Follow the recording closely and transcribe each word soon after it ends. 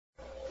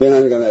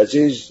بینندگان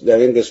عزیز، در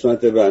این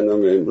قسمت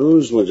برنامه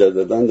امروز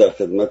مجددا در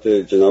خدمت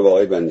جناب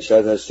آقای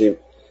بنیصدر هستیم.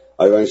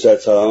 آقای بنیصدر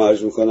سلام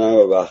عرض میکنم و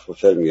وقت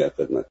بخیر میگم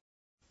خدمت.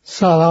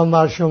 سلام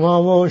بر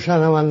شما و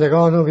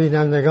شنوندگان و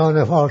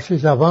بینندگان فارسی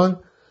زبان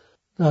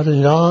در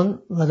ایران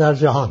و در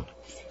جهان.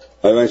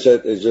 آقای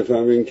بنیصدر اجازه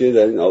فرمایید که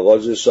در این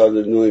آغاز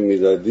سال نو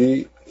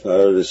میلادی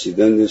فرا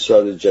رسیدن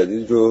سال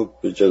جدید رو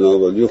به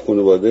جناب عالی و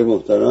خانواده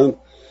محترم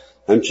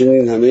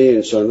همچنین همه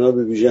انسان‌ها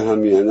به ویژه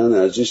همیهنان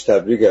عزیز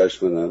تبریک عرض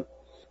کنم.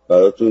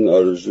 براتون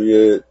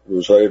آرزوی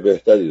روزهای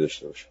بهتری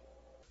داشته باشم.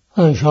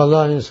 انشالله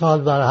این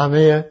سال بر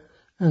همه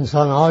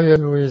انسان‌های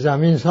روی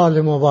زمین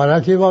سال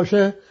مبارکی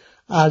باشه،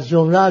 از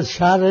جمله از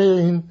شر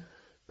این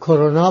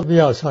کرونا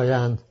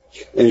بیاسایند.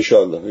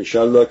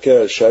 انشالله که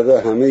از شر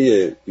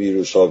همه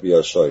ویروس‌ها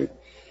بیاساییم.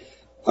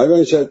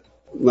 اگر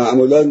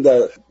معمولا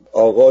در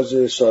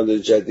آغاز سال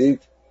جدید،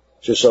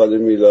 چه سال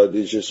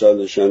میلادی چه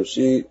سال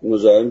شمسی،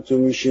 مزاحمتون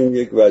میشیم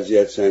یک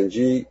وضعیت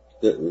سنجی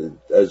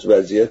از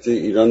وضعیت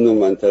ایران و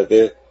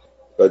منطقه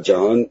و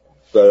جهان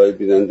برای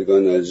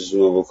بینندگان عزیز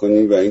ما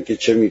بکنیم و اینکه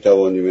چه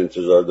میتوانیم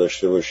انتظار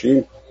داشته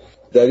باشیم.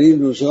 در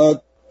این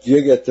روزها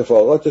یک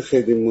اتفاقات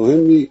خیلی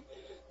مهمی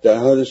در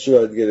حال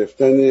صورت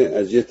گرفتن.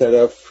 از یک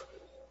طرف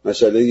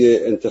مسئله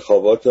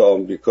انتخابات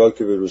آمریکا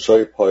که به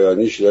روزهای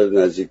پایانیش داره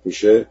نزدیک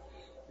میشه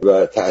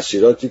و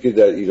تأثیراتی که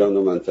در ایران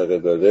و منطقه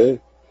داره،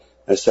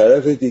 از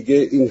طرف دیگه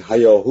این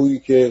هیاهویی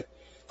که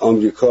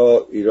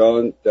آمریکا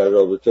ایران در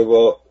رابطه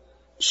با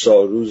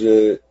سالروز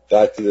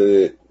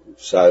قتل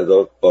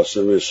سردار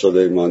قاسم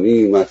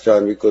سلیمانی مطرح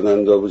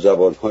میکنند و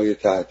زبانهای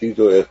تهدید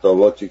و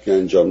اقداماتی که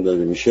انجام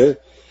داده میشه.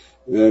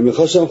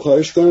 میخواستم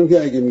خواهش کنم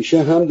که اگه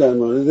میشه هم در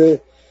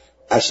مورد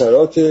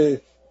اثرات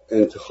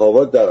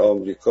انتخابات در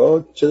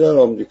آمریکا، چه در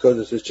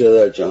آمریکا چه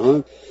در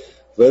جهان،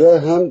 و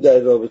هم در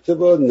رابطه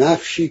با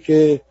نقشی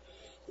که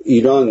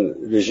ایران،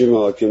 رژیم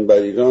حاکم بر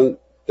ایران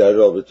در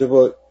رابطه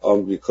با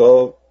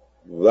آمریکا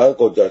و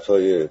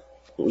قدرت‌های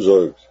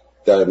بزرگ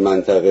در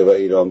منطقه و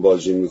ایران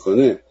بازی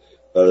میکنه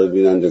برای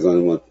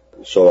بینندگان ما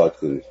صحبت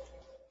کنید.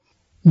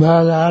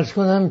 بله، عرض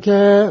کنم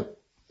که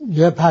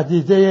یه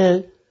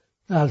پدیده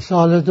در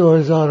سال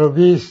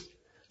 2020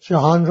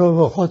 جهان رو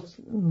به خود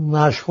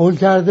مشغول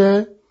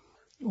کرده،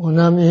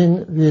 اونم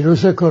این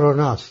ویروس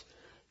کرونا است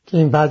که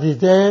این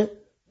پدیده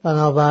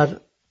بنابر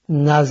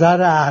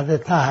نظر اهل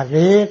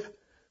تحقیق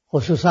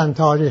خصوصا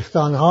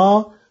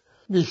تاریخ‌دانها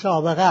بی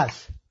سابقه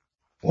است.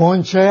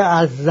 اون چه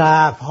از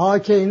ضعف‌ها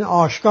که این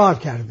آشکار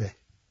کرده،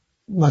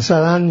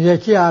 مثلا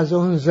یکی از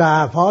اون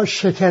ضعف‌ها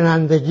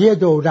شکنندگی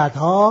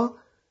دولت‌ها،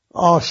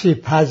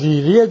 آسیب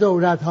پذیری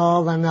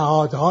دولت‌ها و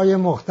نهادهای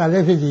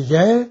مختلف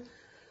دیگه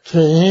که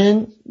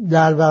این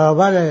در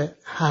برابر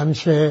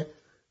همچه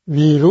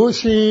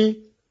ویروسی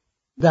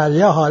در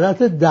یه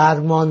حالت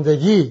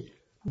درماندگی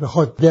به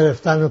خود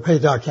گرفتن و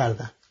پیدا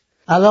کردن.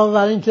 علاوه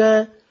بر این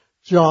که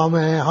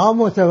جامعه ها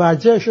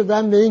متوجه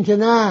شدن به این که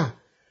نه،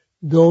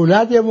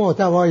 دولت یه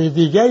محتوای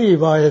دیگری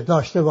باید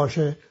داشته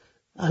باشه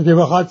اگه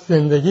بخواد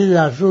زندگی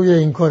در روی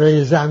این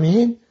کره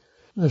زمین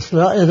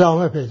مثلا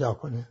ادامه پیدا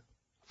کنه.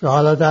 که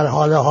حالا در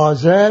حال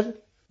حاضر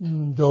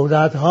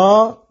دولت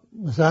ها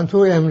مثلا تو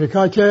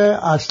امریکا که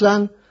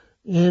اصلا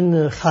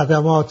این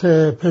خدمات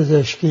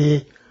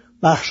پزشکی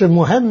بخش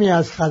مهمی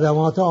از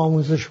خدمات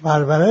آموزش و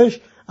پرورش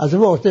از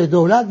به عهده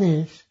دولت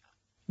نیست،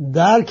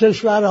 در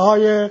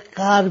کشورهای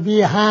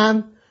غربی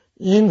هم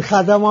این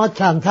خدمات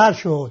کمتر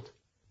شد،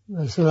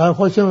 مثلا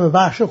خودشون به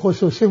بخش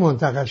خصوصی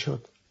منتقل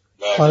شد.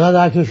 حالا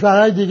در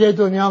کشورهای دیگه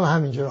دنیا هم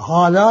همینجور.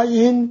 حالا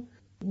این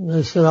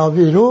مثلا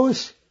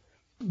ویروس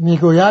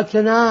میگوید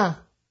که نه،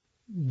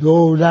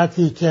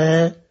 دولتی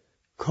که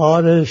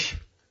کارش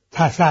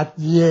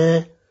تصدی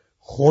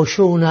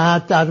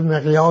خشونت در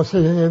مقیاس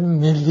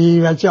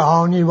ملی و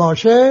جهانی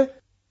باشه،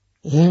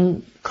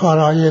 این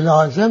کارهای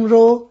لازم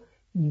رو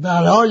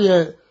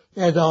برای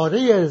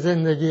اداره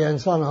زندگی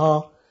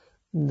انسانها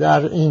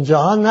در این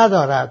جهان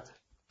ندارد.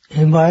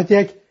 این باید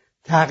یک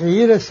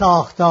تغییر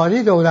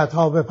ساختاری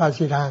دولت‌ها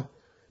بپذیرند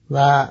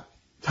و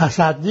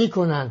تصدی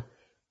کنند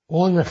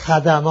اون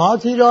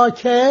خدماتی را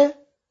که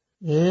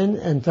این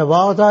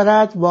انطباق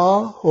دارد با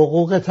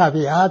حقوق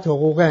طبیعت،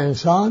 حقوق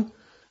انسان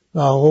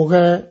و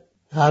حقوق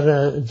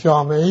هر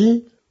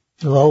جامعه‌ای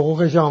و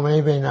حقوق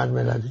جامعه بین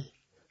المللی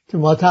که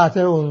ما تحت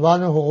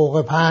عنوان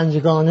حقوق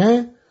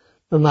پنجگانه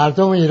به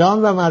مردم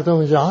ایران و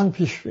مردم جهان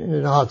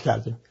پیشنهاد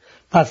کردیم.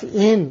 پس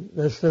این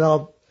به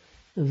اصطلاح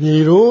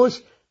ویروس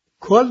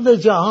کل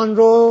جهان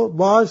رو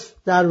باز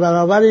در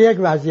برابر یک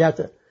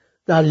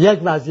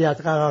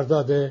وضعیت قرار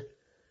داده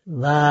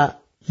و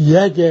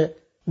یک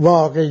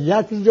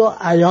واقعیتی رو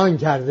عیان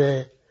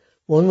کرده.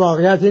 اون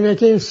واقعیت اینه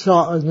که این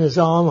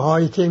نظام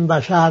هایی که این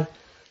بشر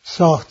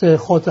ساخته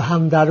خود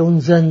هم در اون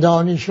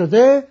زندانی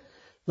شده،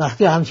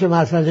 وقتی همچه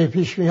مسئله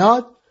پیش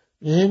میاد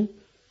این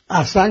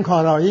اصلا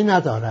کارایی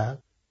نداره.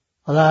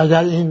 حالا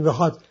اگر این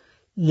بخواد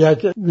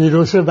یک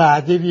ویروس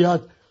بعدی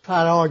بیاد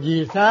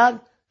فراگیرتر،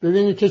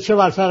 ببینید که چه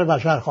بر سر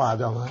بشر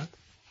خواهد آمد.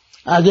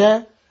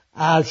 اگه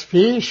از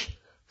پیش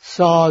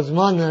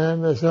سازمان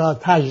مثلا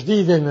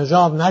تجدید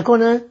نظام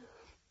نکنه،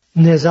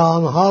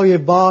 نظام‌های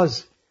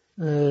باز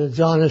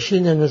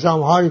جانشین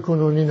نظام‌های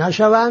کنونی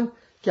نشوند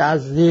که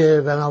از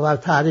بنابر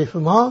تعریف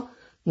ما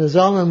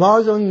نظام ما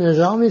اون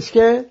نظامی است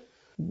که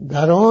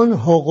در اون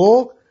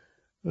حقوق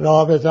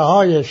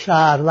رابطه‌های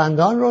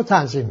شهروندان رو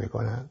تنظیم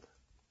می‌کنند.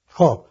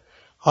 خب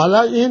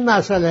حالا این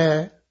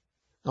مسئله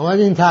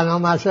این تنها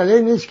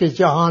مسئله نیست که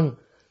جهان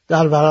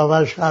در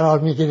برابرش قرار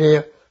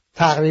می‌گیره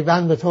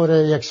تقریباً به طور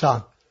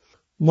یکسان.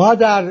 ما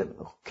در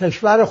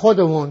کشور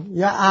خودمون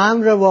یه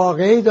امر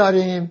واقعی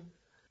داریم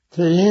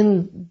که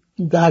این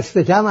دست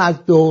کم از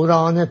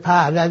دوران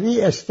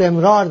پهلوی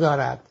استمرار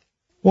دارد.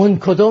 اون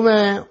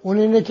کدومه؟ اون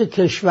اینه که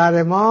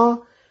کشور ما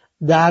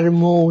در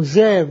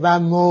موضع و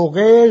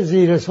موقع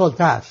زیر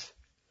سلطه است.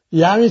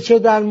 یعنی چه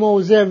در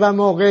موضع و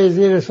موقع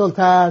زیر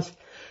سلطه است؟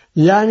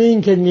 یعنی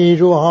اینکه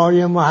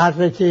نیروهای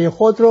محرکه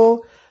خود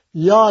رو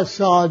یا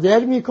صادر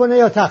میکنه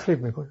یا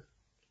تخریب میکنه.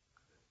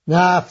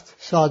 نفت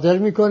صادر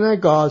میکنه،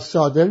 گاز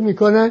صادر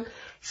میکنه،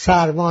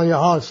 سرمایه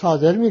ها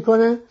صادر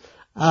میکنه.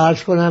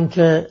 عرض کنم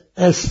که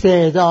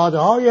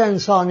استعدادهای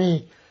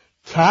انسانی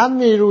کم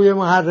نیروی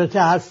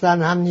محرکه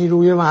هستن، هم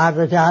نیروی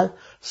محرکه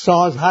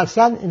ساز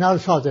هستن، اینا رو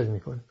صادر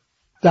میکنه.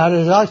 در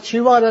ازاش چی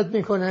وارد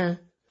میکنه؟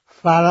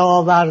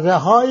 فراورده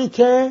هایی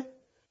که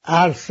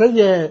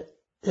عرصه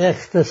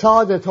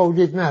اقتصاد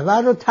تولید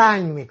محور رو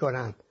تنگ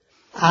میکنن،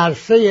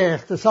 عرصه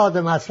اقتصاد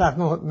مصرف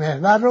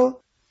محور رو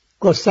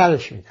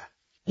گسترش میدن.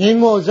 این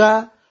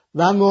موضع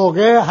و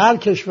موقع هر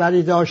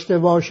کشوری داشته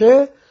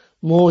باشه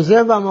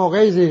موضع و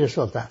موقع زیر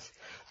سلطه است.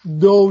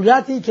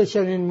 دولتی که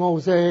چنین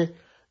موضع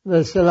به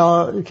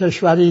اصطلاح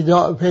کشوری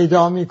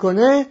پیدا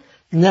میکنه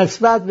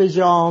نسبت به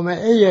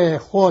جامعه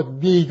خود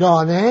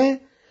بیگانه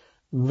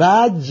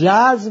و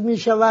جذب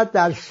میشود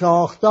در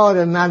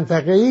ساختار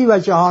منطقه‌ای و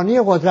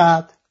جهانی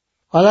قدرت.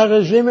 حالا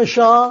رژیم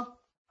شاه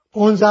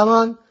اون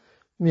زمان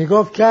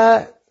میگفت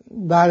که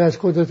بعد از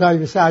کودتای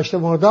 28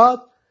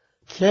 مرداد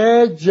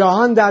که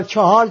جهان در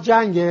 4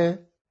 جنگه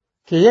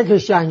که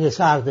یکیش جنگ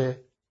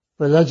سرده.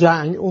 ولی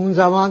جنگ اون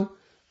زمان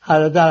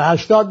در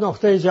 80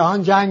 نقطه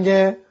جهان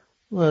جنگ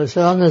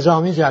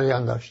نظامی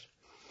جریان داشت.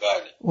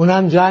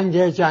 اونم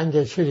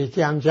جنگ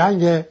چریکی هم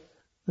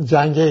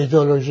جنگ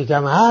ایدئولوژیک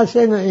هم هست.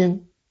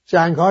 این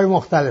جنگ های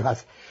مختلف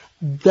هست.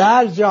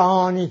 در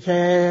جهانی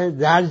که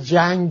در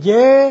جنگ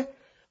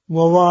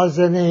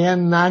موازنه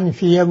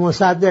منفی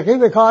مصدقی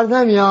به کار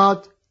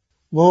نمیاد،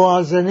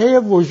 موازنه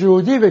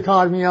وجودی به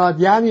کار میاد.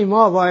 یعنی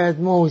ما باید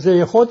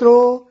موضع خود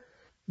رو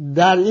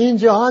در این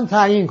جهان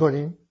تعیین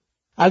کنیم.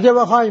 اگه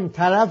بخوایم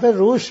طرف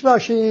روس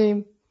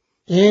باشیم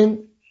این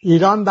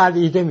ایران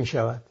بلعیده می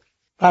شود.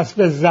 پس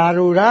به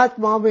ضرورت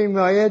ما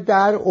باید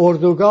در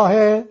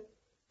اردوگاه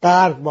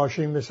غرب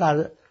باشیم به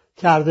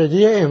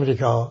سرکردگی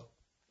امریکا.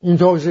 این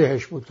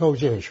توضیحش بود.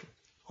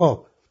 خب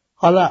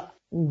حالا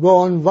به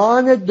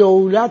عنوان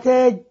دولت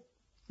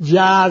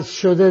جذب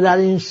شده در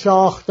این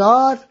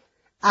ساختار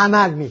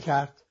عمل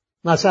میکرد.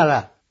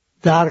 مثلا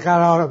در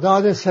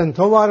قرارداد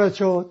سنتو وارد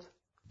شد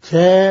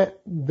که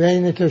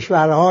بین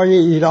کشورهای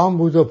ایران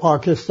بود و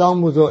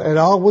پاکستان بود و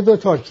عراق بود و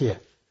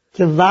ترکیه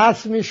که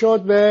وصل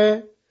میشد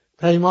به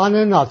پیمان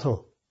ناتو.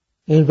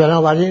 این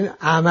بنابراین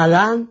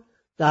عملاً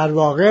در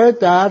واقع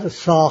در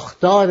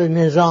ساختار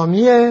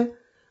نظامی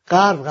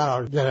غرب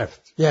قرار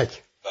گرفت.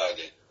 یک.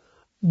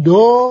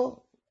 دو،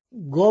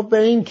 گفت به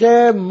این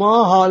که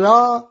ما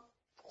حالا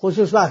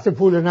خصوص وقت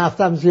پول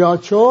نفتم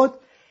زیاد شد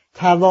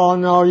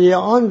توانایی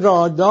آن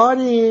را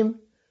داریم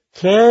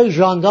که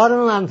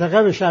ژاندارم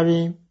منطقه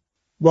بشویم.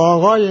 با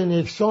آقای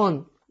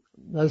نیکسون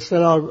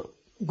مثلا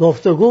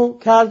گفتگو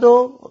کرد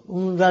و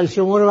اون رئیس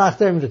جمهور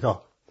وقت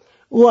امریکا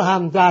او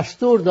هم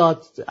دستور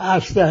داد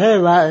اسلحه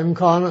و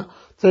امکانات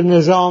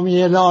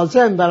نظامی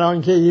لازم برای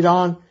آنکه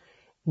ایران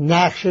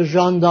نقش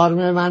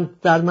ژاندارم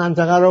در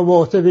منطقه رو به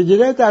عهده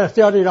بگیره در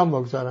اختیار ایران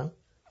بگذارن.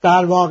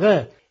 در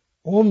واقع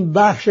اون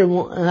بخش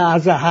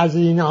از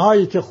هزینه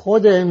هایی که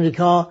خود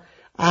امریکا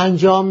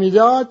انجام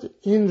میداد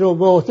این رو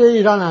به عهده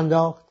ایران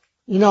انداخت.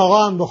 این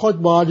آقا هم به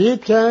خود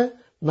بالید که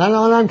من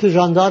آنم که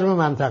ژاندارم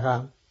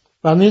منطقه‌ام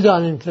و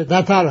میدانیم که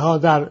نه تنها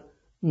در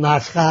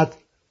مسقط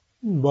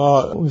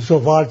با اون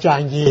سفار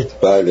جنگید،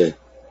 بله،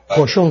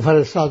 قشون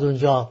فرستاد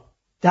اونجا،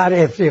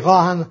 در افریقا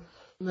هم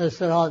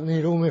مثلا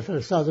نیرو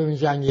میفرستاد و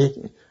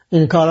میجنگید.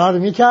 این کارا رو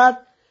میکرد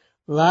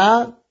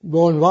و به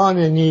عنوان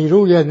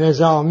نیروی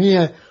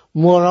نظامی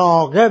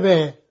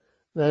مراقب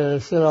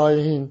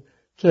این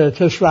که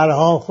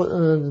کشورها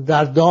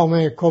در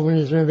دام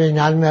کمونیسم بین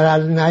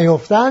الملل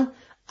نیفتن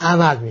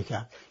عمل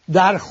میکرد.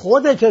 در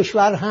خود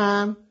کشور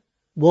هم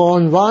به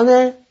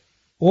عنوان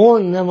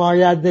اون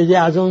نمایندگی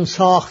از اون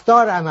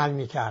ساختار عمل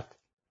میکرد.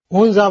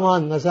 اون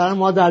زمان مثلا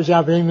ما در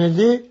جبهه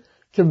ملی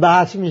که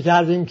بحث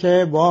میکردیم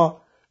که با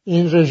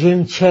این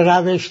رژیم چه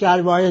روش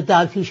باید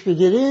در پیش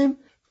بگیریم،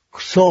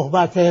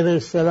 صحبت به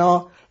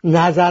اصطلاح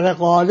نظر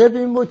غالب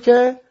این بود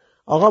که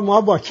آقا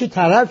ما با کی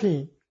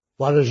طرفیم؟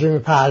 با رژیم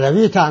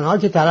پهلوی تنها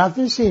که طرف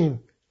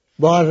نیستیم،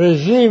 با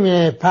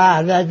رژیم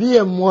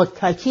پهلوی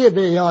متکی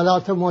به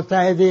ایالات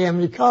متحده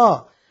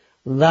امریکا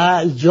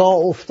و جا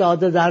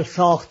افتاده در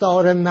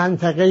ساختار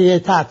منطقه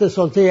تحت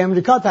سلطه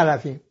امریکا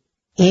طرفیم.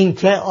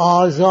 اینکه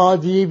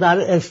آزادی بر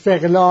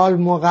استقلال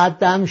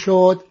مقدم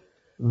شد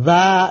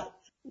و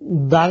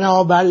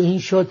بنابر این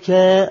شد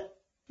که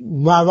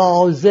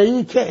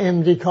مواضعی که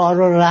امریکا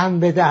رو رم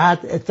بدهد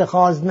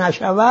اتخاذ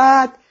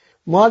نشود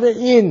مال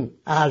این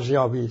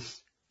ارزیابی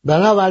است.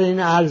 بنابراین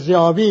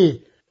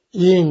ارزیابی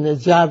این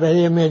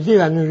جبهه ملی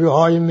و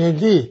نیروهای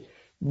ملی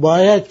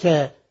باید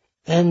که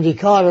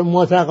امریکا رو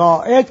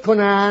متقاعد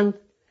کنند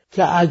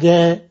که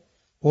اگه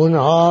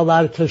اونها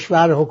بر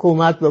کشور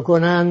حکومت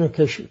بکنن،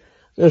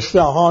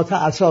 اصلاحات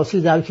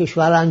اساسی در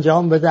کشور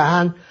انجام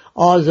بدهند،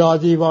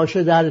 آزادی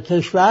باشه در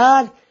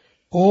کشور،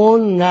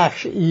 اون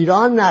نقش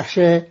ایران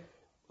نقشه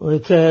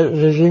که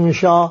رژیم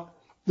شاه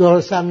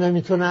درست هم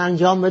نمیتونه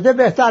انجام بده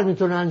بهتر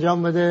میتونه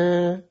انجام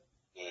بده.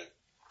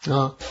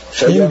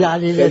 این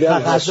دلیل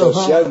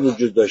حساسیت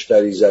وجود داشت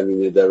در این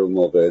زمینه در اون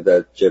موقع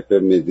در جبهه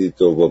ملی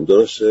دوم،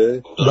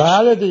 درسته؟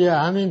 بله دیگه،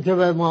 همین که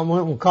به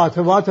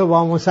مکاتبات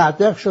با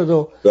مصدق شد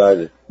و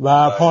بله.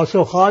 و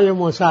پاسخهای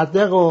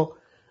مصدق و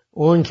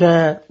اون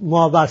که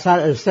ما بسر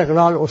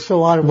استقلال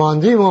استوار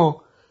ماندیم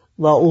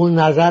و اون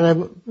نظر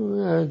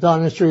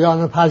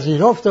دانشجویان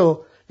پذیرفت و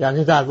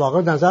یعنی در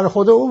واقع نظر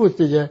خود او بود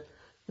دیگه،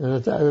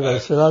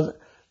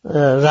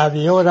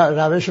 رویه و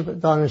روش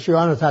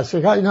دانشجویان رو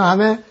تصدیق کرد. اینا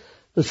همه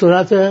به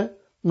صورت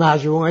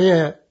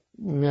مجموعه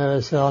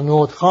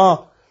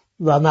نوت‌ها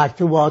و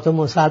مکتوبات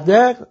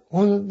مصدق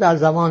اون در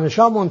زمان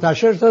شاه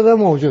منتشر شده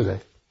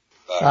موجوده.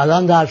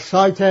 الان در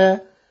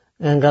سایت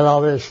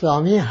انقلاب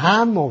اسلامی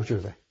هم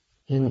موجوده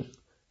این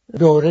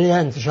دوره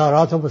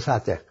انتشارات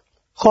مصدق.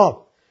 خب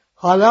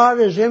حالا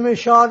رژیم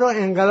شاه رو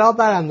انقلاب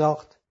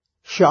برانداخت.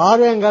 شعار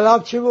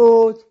انقلاب چی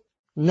بود؟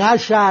 نه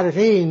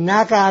شرقی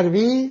نه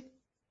غربی،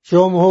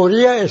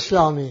 جمهوری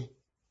اسلامی.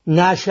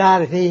 نه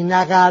شرقی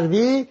نه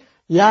غربی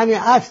یعنی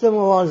اصل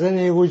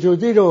موازنه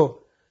وجودی رو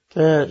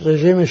که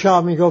رژیم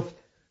شاه میگفت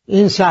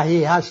این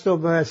صحیح هست و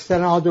به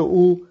استناد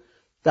او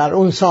در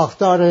اون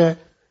ساختار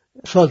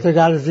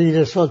سلطه‌گر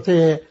زیر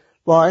سلطه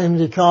با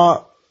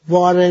امریکا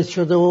وارد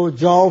شده و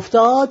جا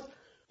افتاد،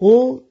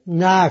 او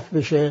نفی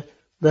بشه،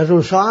 به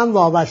روسا هم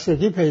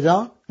وابستگی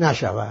پیدا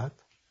نشود.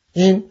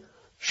 این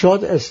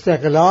شد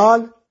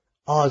استقلال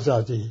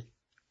آزادی.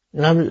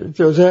 این هم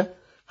جزء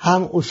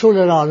هم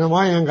اصول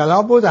راهنمای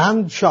انقلاب بود،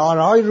 هم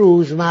شعارهای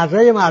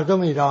روزمره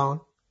مردم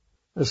ایران.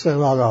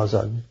 استقلال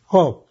آزادی.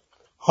 خب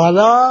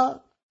حالا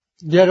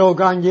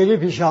گروگانگیری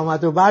پیش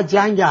آمد و بعد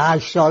جنگ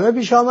 8 ساله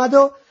پیش آمد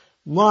و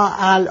ما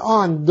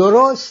الان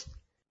درست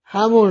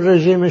همون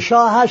رژیم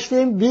شاه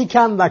هستیم، بی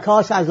کم و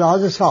کاس از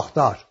لحاظ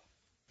ساختار.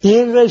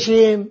 این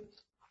رژیم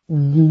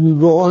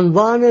به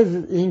عنوان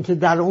اینکه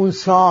در اون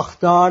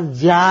ساختار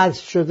جذب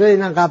شده،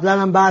 اینا قبلا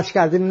هم بحث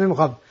کردیم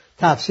نمیخوام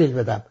تفصیل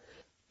بدم،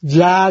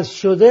 جذب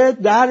شده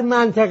در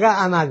منطقه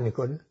عمل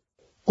میکنه.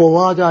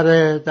 قوا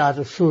داره،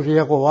 در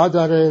سوریه قوا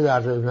داره،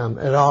 در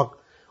عراق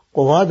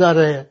قوا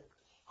داره.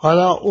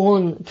 حالا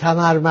اون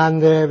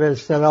کمربند به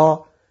اصطلاح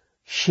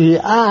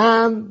شیعه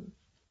هم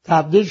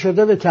تبدیل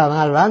شده به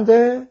کمربند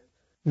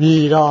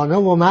ویرانه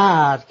و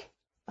مرگ.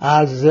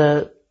 از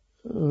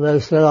به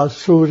اصطلاح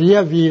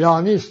سوریه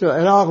ویرانیست و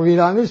عراق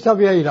ویرانیست تا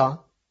بیا ایران.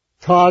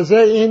 تازه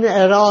این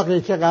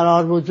عراقی که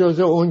قرار بود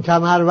جزء اون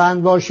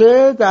کمربند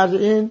باشه در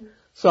این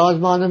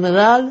سازمان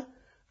ملل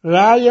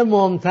رأی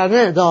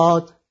ممتنع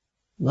داد.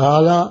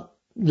 حالا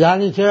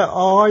یعنی که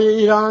آقای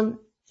ایران،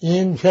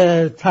 این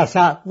که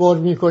تصور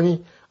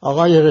میکنی،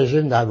 آقای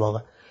رژیم در واقع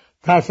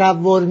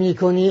تصور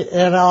میکنی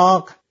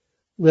عراق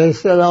به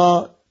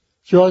اصطلاح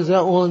جزء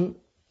اون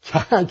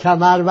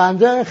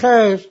کمربنده،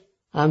 خیر،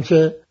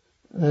 همچه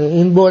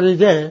این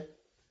بریده.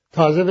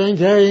 تازه به این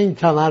که این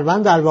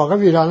کمربند در واقع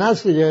ویرانه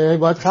است دیگه،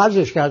 باید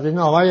خرجش کرد. این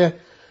آقای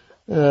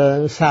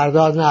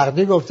سردار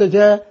نقدی گفته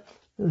که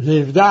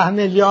 17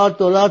 میلیارد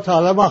دلار تا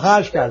حالا ما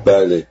خرج کردیم.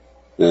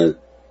 بله.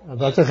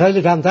 البته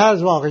خیلی کمتر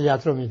از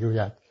واقعیت رو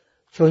میگوید،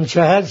 چون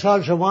 40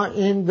 سال شما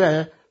این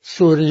به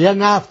سوریه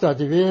نفت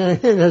دادی،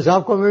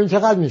 حساب کن ببین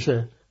چقدر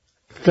میشه،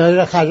 غیر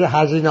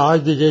هزینه های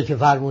دیگه که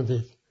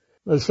فرمودید.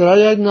 مثلا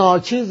یک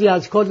ناچیزی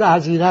از کل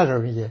هزینه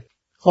رو میگه.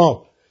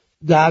 خب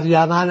در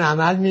یمن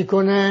عمل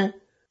میکنه،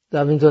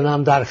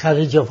 میدونم در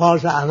خلیج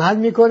فارس عمل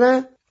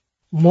میکنه،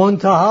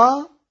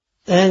 منتها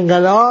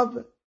انقلاب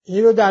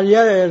این رو در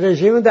یه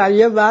رژیم در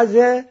یه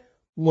وضع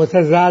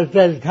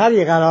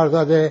متزلزل‌تری قرار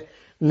داده،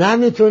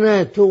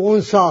 نمیتونه تو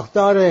اون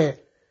ساختار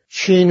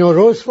چین و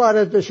روس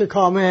وارد بشه،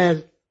 کامل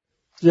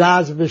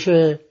جذب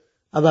بشه.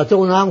 البته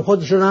اون هم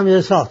خودشون هم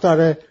یه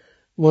ساختار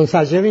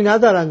منسجمی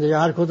ندارن دیگه،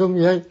 هر کدوم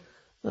یک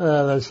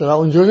مثلا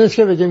اونجور نیست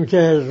که بگیم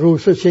که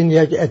روس و چین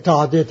یک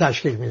اتحادیه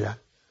تشکیل میدن.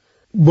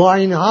 با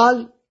این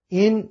حال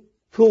این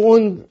تو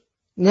اون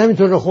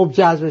نمیتونه خوب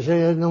جذب بشه.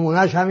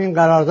 نمونهش همین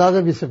قرارداد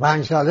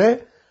 25 ساله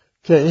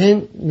که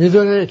این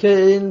میدونه که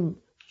این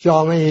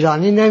جامعه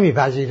ایرانی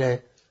نمیپذیره.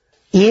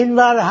 این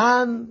ور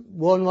هم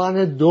به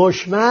عنوان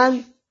دشمن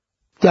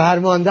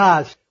درمانده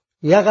است.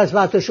 یک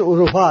قسمتش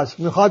اروپا است،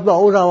 میخواد با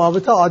او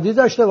روابط عادی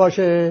داشته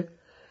باشه.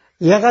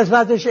 یک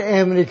قسمتش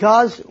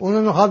امریکاست،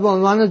 اونو میخواد به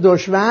عنوان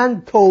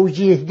دشمن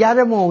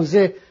توجیهگر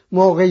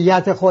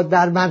موقعیت خود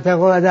در منطقه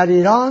و در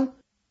ایران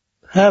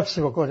حفظ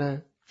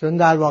بکنه. چون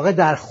در واقع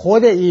در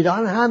خود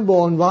ایران هم به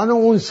عنوان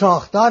اون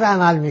ساختار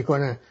عمل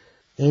میکنه.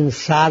 این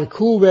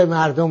سرکوب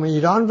مردم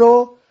ایران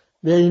رو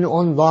به این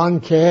عنوان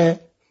که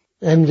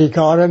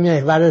امریکا رو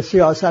محور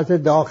سیاست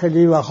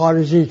داخلی و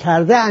خارجی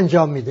کرده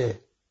انجام میده.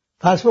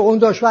 پس به اون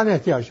دشمن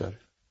احتیاج داره.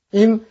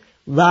 این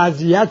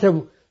وضعیت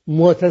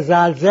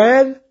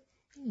متزلزل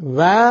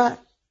و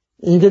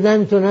اینکه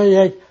نمیتونه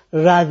یک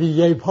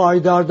رویه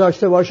پایدار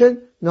داشته باشه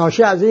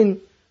ناشی از این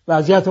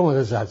وضعیت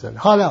متزلزل.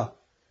 حالا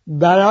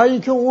برای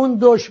که اون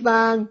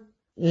دشمن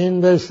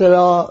این به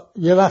اصطلاح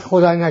یه وقت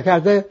خدای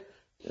نکرده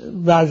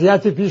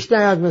وضعیت پیش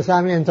نیاد مثل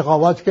همین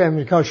انتخابات که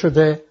امریکا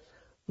شده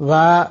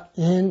و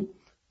این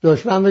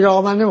دشمن بگه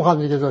آقا من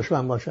نمیخوام دیگه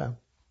دشمن باشم،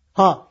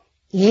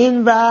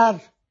 این ور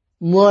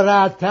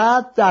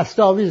مرتب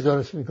دستاویز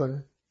درست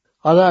میکنه.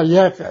 حالا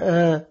یک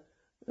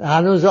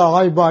هنوز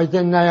آقای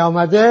بایدن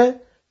نیامده،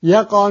 یک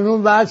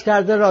قانون وضع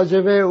کرده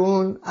راجع به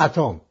اون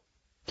اتم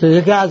که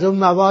یکی از اون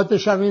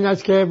موادش هم این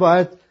است که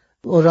باید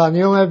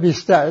اورانیوم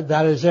 20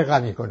 درجه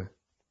غنی کنه.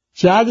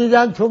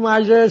 جدیدن تو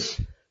مجلس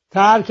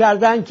طرح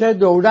کردن که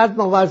دولت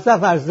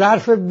موظف از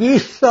ظرف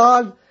 20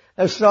 سال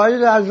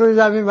اسرائیل از روی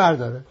زمین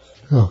برداره.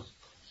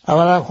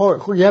 اولا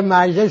خب یه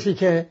مجلسی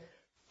که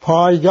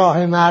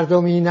پایگاه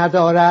مردمی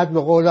ندارد، به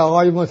قول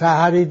آقای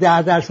مطهری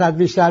 10%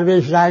 بیشتر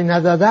بهش رأی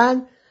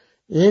ندادن،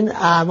 این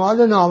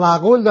اعمال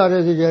نامعقول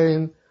داره دیگه.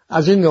 این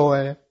از این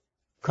نوعه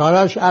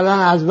کاراش. الان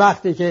از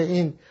وقتی که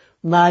این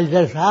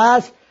مجلس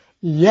هست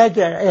یک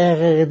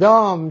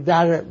اقدام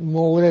در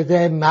مورد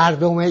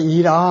مردم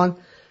ایران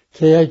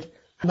که یک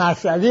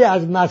مسئله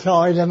از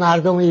مسائل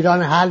مردم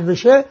ایران حل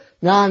بشه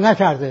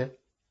نکرده.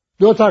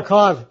 2 تا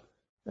کار،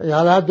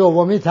 یعنی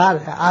دومی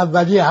طرح،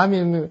 اولی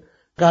همین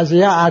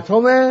قضیه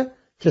اتمه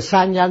که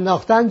سنگ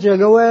انداختن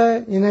جلو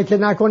اینه که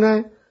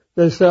نکنه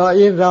به اصطلاح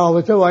این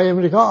رابطه با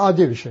امریکا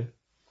عادی بشه.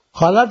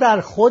 حالا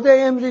در خود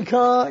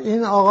امریکا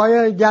این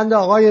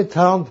آقای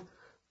ترامپ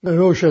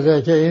رو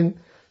شده که این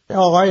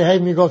آقای هی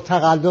میگفت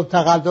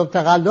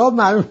تقلب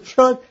معلوم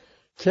شد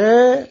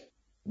که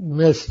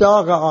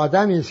مصداق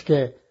آدمی است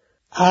که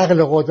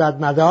عقل قدرت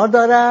مدار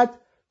دارد،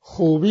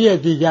 خوبی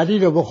دیگری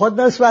رو به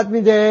خود نسبت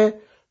میده،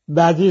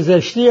 بدی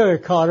زشتی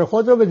کار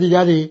خود رو به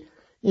دیگری.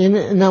 این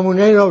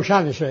نمونه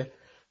روشنشه.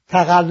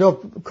 تقلب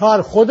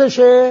کار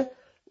خودشه،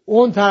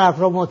 اون طرف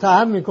رو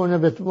متهم میکنه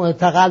به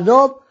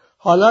تقلب.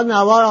 حالا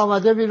نوار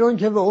آمده بیرون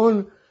که به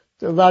اون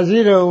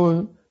وزیر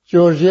اون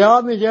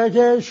جورجیا میگه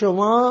که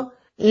شما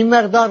این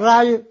مقدار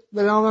رأی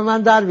به نام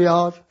من در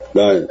بیار.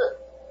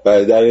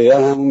 بله دقیقا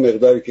همون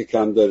مقداری که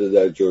کم داره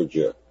در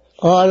جورجیا.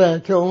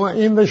 آره که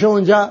این بشه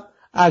اونجا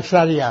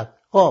اکثریت.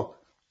 خب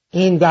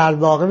این در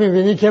واقع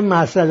میبینی که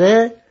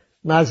مسئله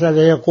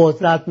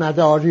قدرت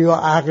مداری و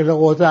عقل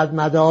قدرت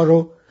مدار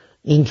و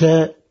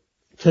اینکه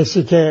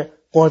کسی که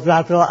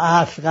قدرت را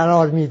اصل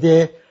قرار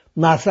میده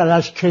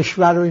مسئلهش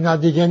کشور و اینا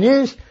دیگه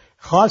نیست،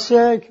 خاص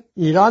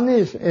ایران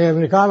نیست،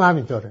 امریکا هم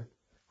همینطوره.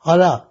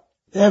 حالا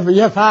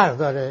یه فرق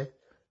داره.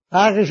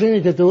 فرقش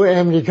اینه که تو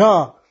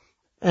امریکا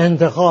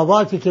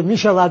انتخاباتی که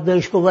میشود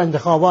بهش گفت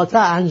انتخابات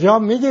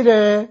انجام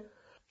میگیره،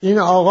 این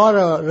آقا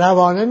رو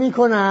روانه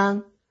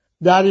میکنن،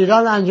 در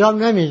ایران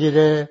انجام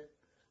نمیگیره.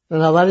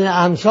 بنابراین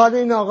امثال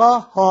این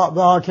آقا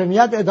به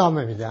حاکمیت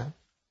ادامه میدن.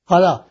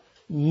 حالا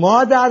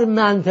ما در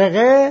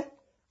منطقه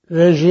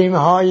رژیم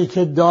هایی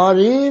که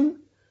داریم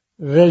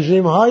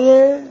رژیم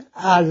های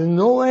از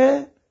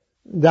نوع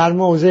در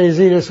موضع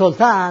زیر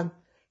سلطان،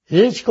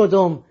 هیچ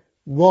کدوم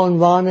به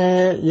عنوان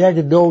یک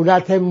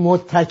دولت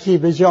متکی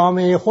به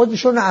جامعه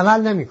خودشون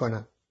عمل نمی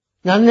کنن.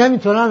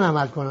 نمیتونن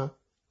عمل کنن.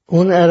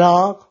 اون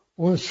عراق،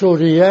 اون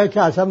سوریه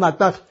که اصلا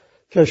بدبخت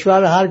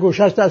کشور هر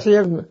گوشش دست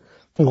یک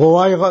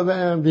قوای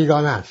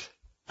بیگانه است.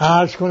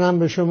 عرض کنم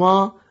به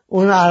شما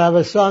اون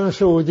عربستان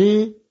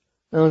سعودی،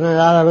 اون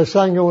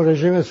عربستان که اون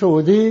رژیم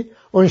سعودی،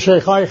 اون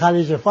شیخای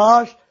خلیج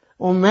فارس،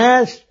 اون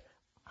مصر،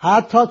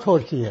 حتی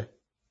ترکیه،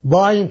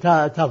 با این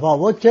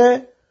تفاوت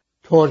که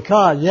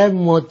ترکا یه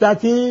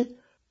مدتی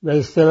به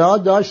اصطلاح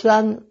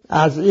داشتن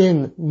از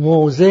این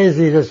موضع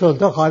زیر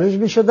سلطه خارج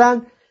می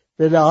شدن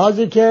به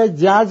لحاظی که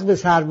جذب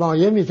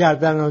سرمایه می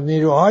کردن و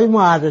نیروهای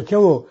محرکه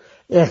و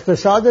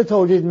اقتصاد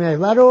تولید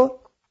محور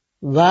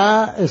و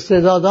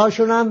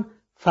استعداداشون هم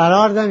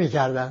فرار نمی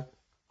کردن.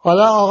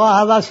 حالا آقا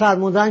هوس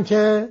فرمودن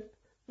که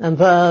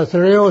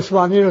امپراتوری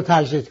عثمانی رو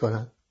تجدید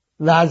کنن.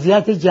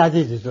 وضعیت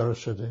جدیدی درست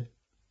شده.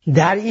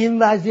 در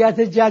این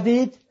وضعیت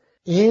جدید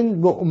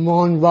این به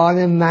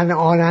عنوان من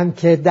آنم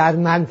که در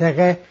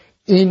منطقه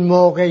این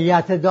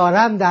موقعیت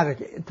دارم در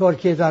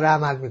ترکیه داره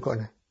عمل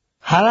میکنه.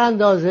 هر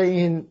اندازه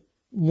این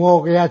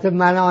موقعیت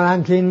من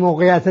آنم که این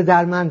موقعیت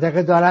در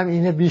منطقه دارم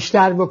اینه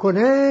بیشتر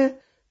بکنه،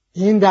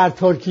 این در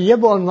ترکیه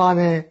به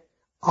عنوان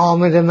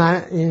عامل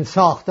این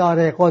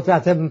ساختار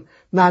قدرت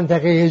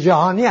منطقه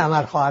جهانی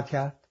عمل خواهد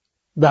کرد.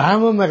 به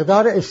همون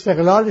مقدار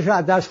استقلالش رو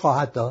از دست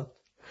خواهد داد،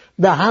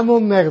 به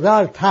همون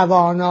مقدار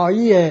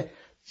توانایی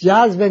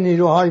جذب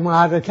نیروهای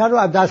محرکه رو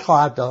از دست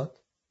خواهد داد.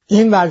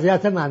 این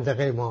وضعیت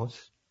منطقه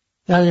ماست.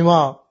 یعنی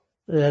ما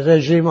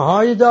رژیم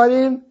هایی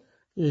داریم،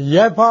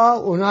 یه پا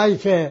اونایی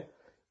که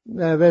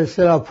به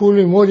اصطلاح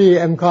پولی مولی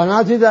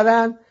امکاناتی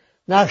دارن،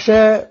 نقش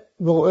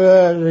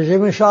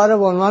رژیم شاه رو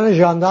به عنوان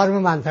ژاندارم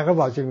منطقه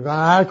بازی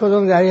میکنن، هر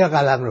کدوم در یک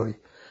قلمرویی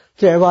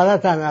که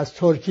عبارتن از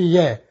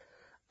ترکیه،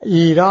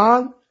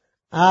 ایران،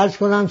 عرض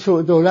کنم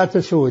دولت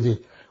سعودی.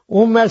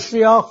 اون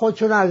مصری‌ها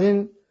خودشون از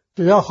این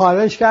چیزا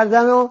خارج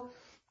کردن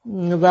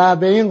و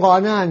به این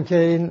قانعن که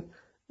این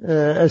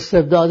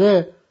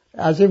استبداده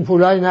از این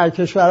پولای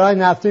کشورهای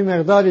نفتی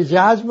مقداری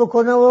جذب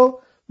بکنه و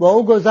با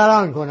او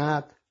گذران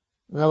کند.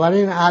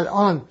 بنابراین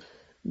الان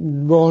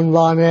به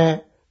عنوان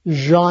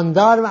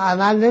ژاندارم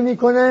عمل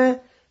نمیکنه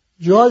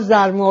جز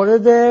در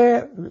مورد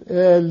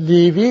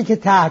لیبی که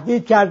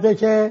تهدید کرده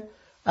که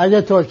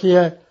اگه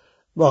ترکیه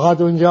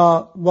بخواد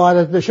اونجا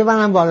وارد بشه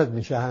منم وارد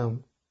میشم.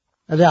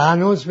 ولی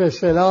هنوز به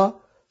اصطلاح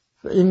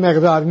این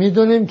مقدار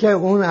میدونیم که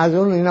اون از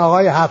اون این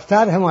آقای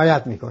هفتر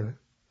حمایت میکنه.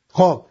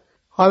 خب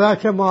حالا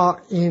که ما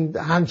این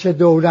همچه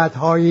دولت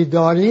هایی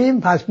داریم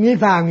پس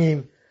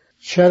میفهمیم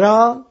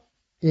چرا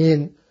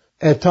این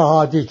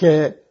اتحادی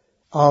که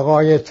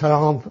آقای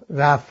ترامپ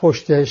رفت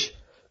پشتش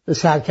به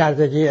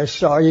سرکردگی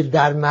اسرائیل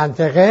در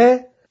منطقه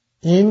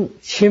این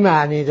چی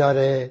معنی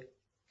داره،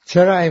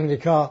 چرا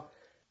امریکا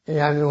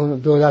یعنی اون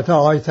دولت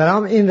آقای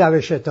ترامپ این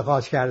روش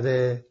اتخاذ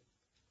کرده.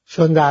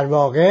 چون در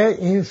واقع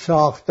این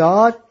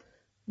ساختار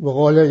به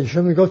قول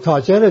ایشون میگه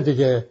تاجر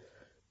دیگه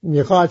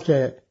میخواد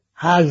که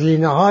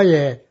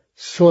هزینه‌های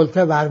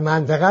سلطه بر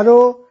منطقه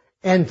رو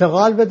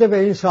انتقال بده به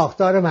این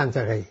ساختار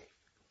منطقه‌ای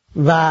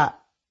و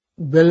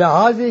به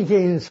لحاظ اینکه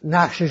این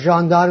نقش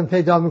ژاندارم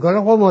پیدا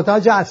میکنه خب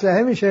محتاج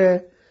اسلحه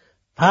میشه،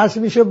 پس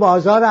میشه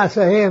بازار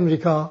اسلحه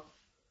امریکا.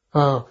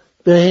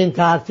 به این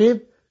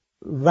ترتیب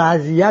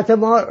وضعیت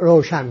ما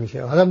روشن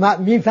میشه. حالا ما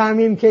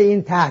میفهمیم که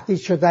این تهدید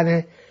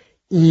شدن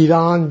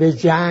ایران به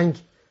جنگ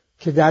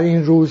که در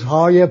این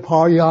روزهای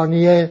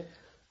پایانی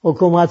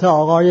حکومت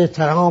آقای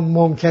ترامپ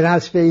ممکن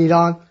است به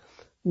ایران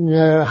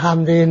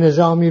حمله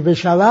نظامی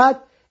بشود،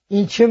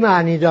 این چه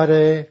معنی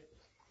داره؟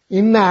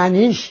 این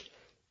معنیش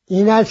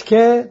این است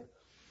که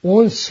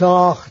اون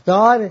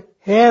ساختار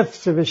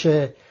حفظ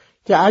بشه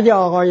که اگه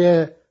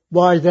آقای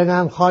بایدن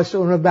هم خواست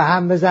اون رو به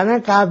هم بزنه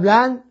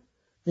قبلا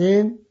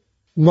این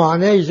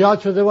مانع ایجاد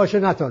شده باشه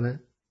نتونه.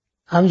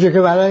 همونجور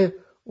که برای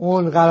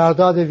اون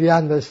قرارداد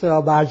وین به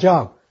اصطلاح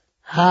برجام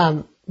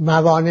هم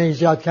موانع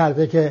ایجاد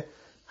کرده که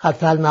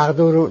حتی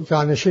المقدور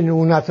جانشین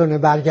اون نتونه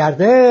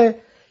برگرده،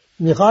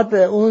 میخواد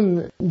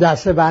اون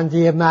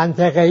دستبندی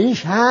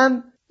منطقه‌ایش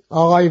هم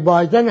آقای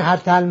بایدن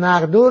حتی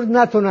المقدور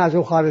نتونه از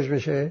اون خارج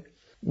بشه.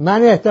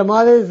 من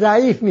احتمال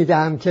ضعیف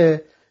میدم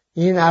که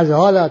این از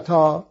حالا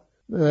تا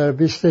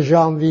 20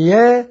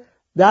 ژانویه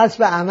دست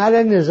به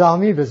عمل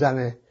نظامی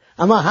بزنه،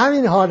 اما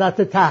همین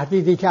حالت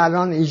تهدیدی که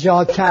الان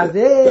ایجاد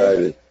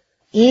کرده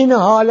این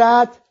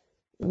حالت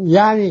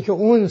یعنی که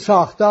اون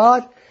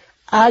ساختار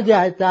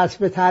اگر دست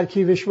به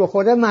ترکیبش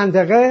بخوره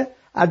منطقه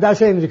از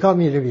دست امریکا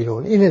میره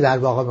بیرون. اینه در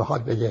واقع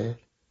بخواد بگه.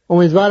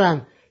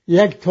 امیدوارم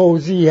یک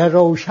توضیح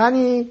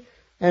روشنی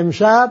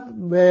امشب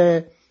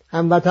به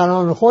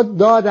هموطنان خود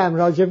دادم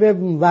راجع به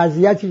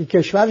وضعیتی که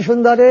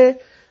کشورشون داره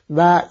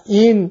و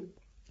این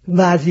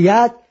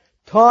وضعیت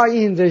تا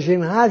این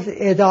رژیم هست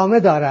ادامه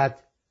دارد،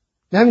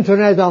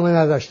 نمیتونه ادامه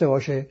نداشته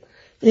باشه.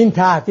 این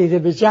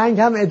تهدید به جنگ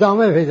هم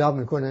ادامه پیدا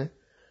میکنه.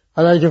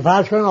 حالا اگه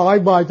فرض کنیم آقای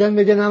بایدن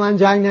بگه نه من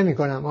جنگ نمی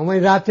کنم، اما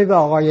این ربطی به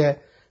آقای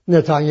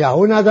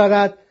نتانیاهو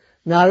ندارد،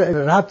 نه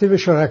ربطی به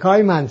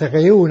شرکای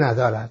منطقه‌ای او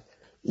ندارد.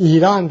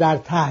 ایران در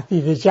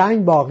تهدید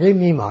جنگ باقی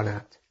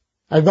میماند.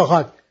 اگه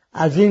بخواد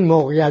از این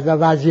موقعیت و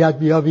وضعیت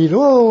بیا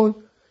بیرون،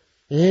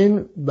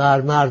 این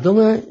بر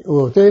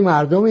عهده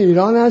مردم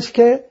ایران است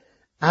که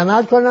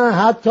عمل کنن،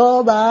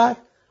 حتی بر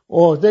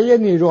عهده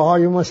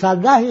نیروهای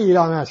مسلح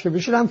ایران است که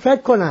بشینن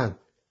فکر کنن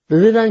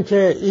ببینن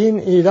که این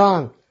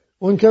ایران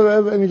اون که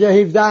میگه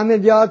 17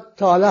 میلیارد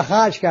تا حالا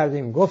خرج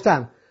کردیم،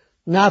 گفتم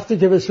نفتی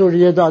که به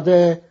سوریه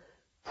داده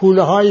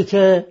پولهایی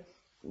که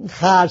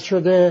خرج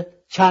شده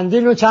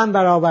چندین و چند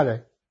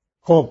برابره.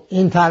 خب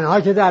این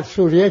تنها که در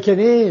سوریه که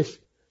نیست،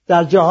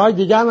 در جاهای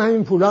دیگه هم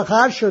همین پولها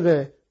خرج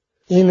شده.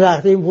 این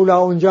وقتی این پولها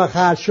اونجا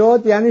خرج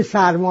شد یعنی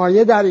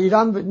سرمایه در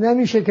ایران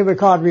نمیشه که به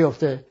کار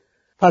بیفته،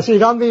 پس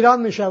ایران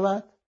ویران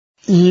میشود.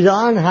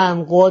 ایران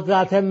هم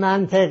قدرت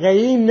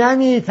منطقه‌ای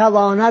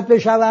نمیتواند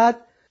بشود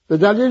به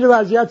دلیل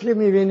وضعیتی که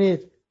میبینید،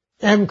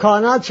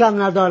 امکاناتش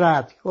هم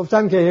ندارد.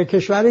 گفتم که یک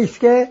کشوری است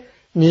که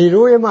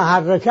نیروی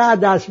محرکه از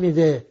دست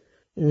میده.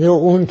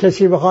 اون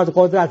کسی بخواد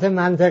قدرت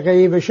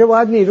منطقه‌ای بشه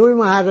باید نیروی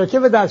محرکه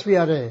به دست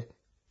بیاره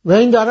و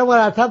این داره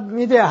مرتب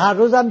میده، هر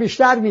روزم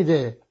بیشتر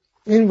میده.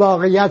 این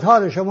واقعیت ها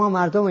رو شما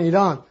مردم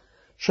ایران،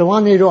 شما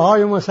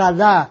نیروهای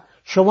مسلح،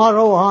 شما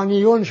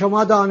روحانیون،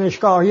 شما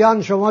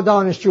دانشگاهیان، شما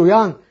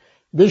دانشجویان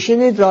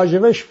بشینید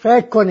راجبش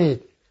فکر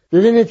کنید،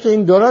 ببینید که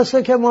این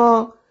درسته که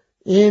ما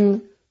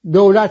این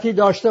دولتی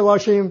داشته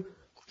باشیم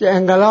که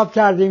انقلاب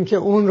کردیم که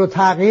اون رو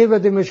تغییر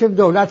بدیم بشه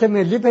دولت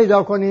ملی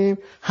پیدا کنیم،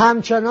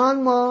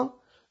 همچنان ما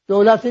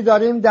دولتی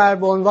داریم در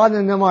به عنوان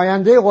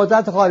نماینده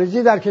قدرت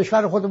خارجی در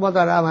کشور خود ما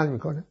داره عمل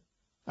میکنه.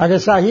 اگه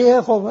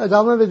صحیحه خب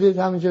ادامه بدید،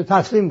 همینجور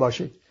تسلیم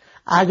باشید،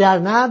 اگر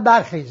نه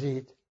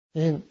برخیزید.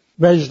 این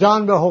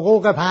وجدان به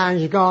حقوق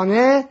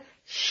پنجگانه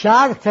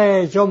شرط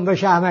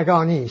جنبش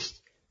همگانی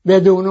است.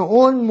 بدون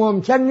اون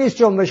ممکن نیست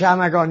جنبش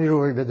همگانی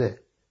روی بده.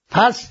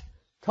 پس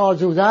تا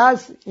زود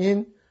است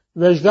این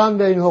وجدان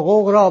به این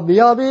حقوق را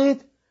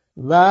بیابید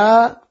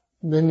و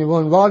به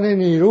عنوان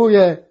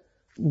نیروی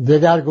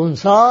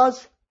دگرگونساز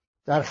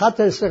در خط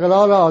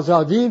استقلال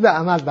آزادی به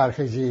عمل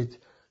برخیزید.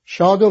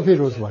 شاد و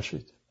پیروز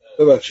باشید.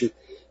 ببخشید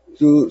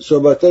تو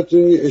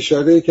صحبتاتون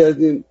اشاره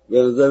کردین، به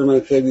نظر من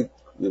خیلی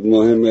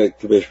مهمه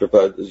که بهش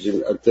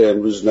بپردازیم. البته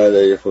امروز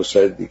نداره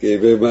فرصت دیگه.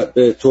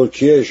 به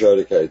ترکیه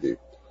اشاره کردیم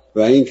و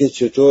اینکه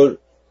چطور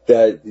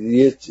در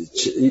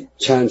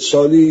چند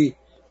سالی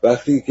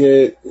وقتی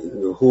که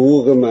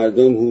حقوق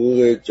مردم،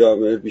 حقوق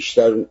جامعه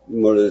بیشتر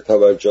مورد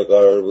توجه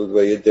قرار بود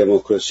و یه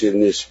دموکراسی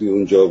نسبی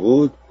اونجا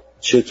بود،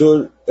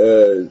 چطور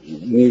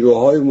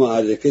نیروهای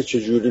معرکه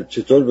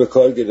چطور به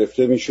کار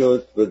گرفته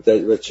میشد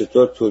و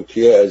چطور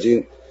ترکیه از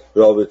این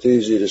رابطه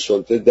زیر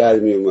سلطه در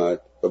می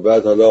اومد و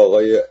بعد حالا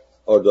آقای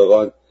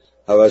اردوغان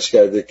هوس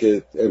کرده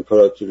که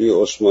امپراتوری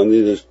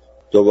عثمانی رو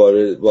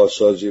دوباره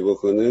بازسازی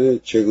بکنه.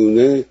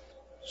 چگونه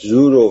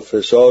زور و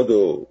فساد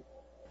و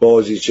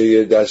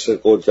بازیچه دست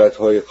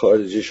قدرت‌های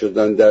خارجی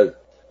شدن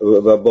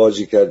و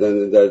بازی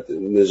کردن در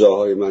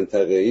نزاع‌های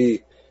منطقه‌ای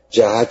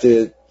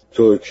جهت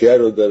ترکیه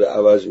رو داره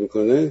عوض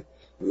میکنه.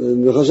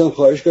 میخواستم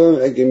خواهش کنم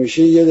اگه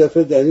میشه یه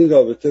دفعه در این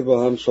رابطه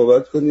با هم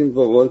صحبت کنیم،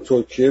 به عنوان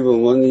ترکیه، به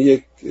عنوان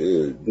یک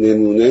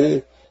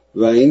نمونه،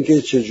 و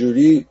اینکه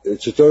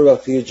چطور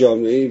وقتی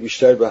جامعه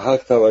بیشتر به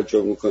حق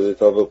توجه میکنه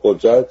تا به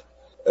قدرت،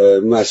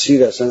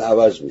 مسیر اصلا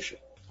عوض میشه.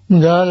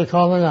 بله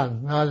کاملا.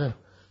 بله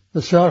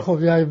بسیار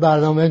خوب. یه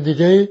برنامه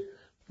دیگه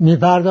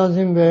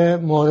میپردازیم به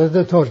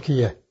مورد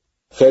ترکیه.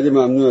 خیلی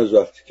ممنون از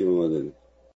وقتی که به ما دادید.